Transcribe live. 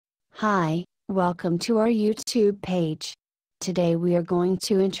Hi, welcome to our YouTube page. Today we are going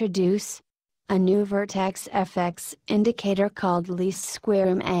to introduce a new Vertex FX indicator called least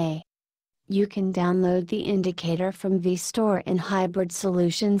square MA. You can download the indicator from vStore in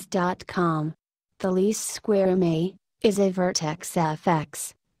hybridsolutions.com. The least square MA is a Vertex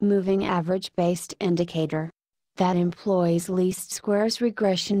FX moving average based indicator that employs least squares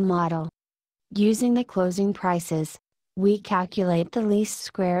regression model. Using the closing prices, we calculate the least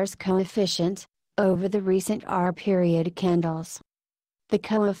squares coefficient over the recent R period candles. The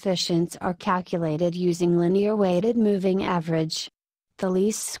coefficients are calculated using linear weighted moving average. The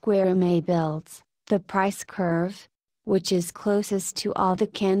least square MA builds the price curve, which is closest to all the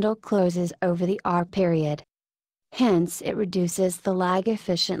candle closes over the R period. Hence it reduces the lag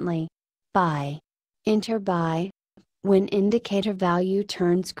efficiently. Buy. Enter buy when indicator value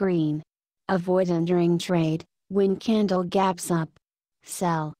turns green. Avoid entering trade when candle gaps up.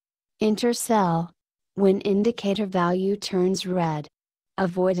 Sell. Enter sell when indicator value turns red.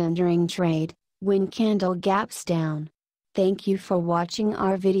 Avoid entering trade when candle gaps down. Thank you for watching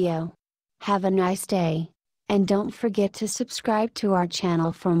our video. Have a nice day, and don't forget to subscribe to our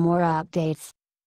channel for more updates.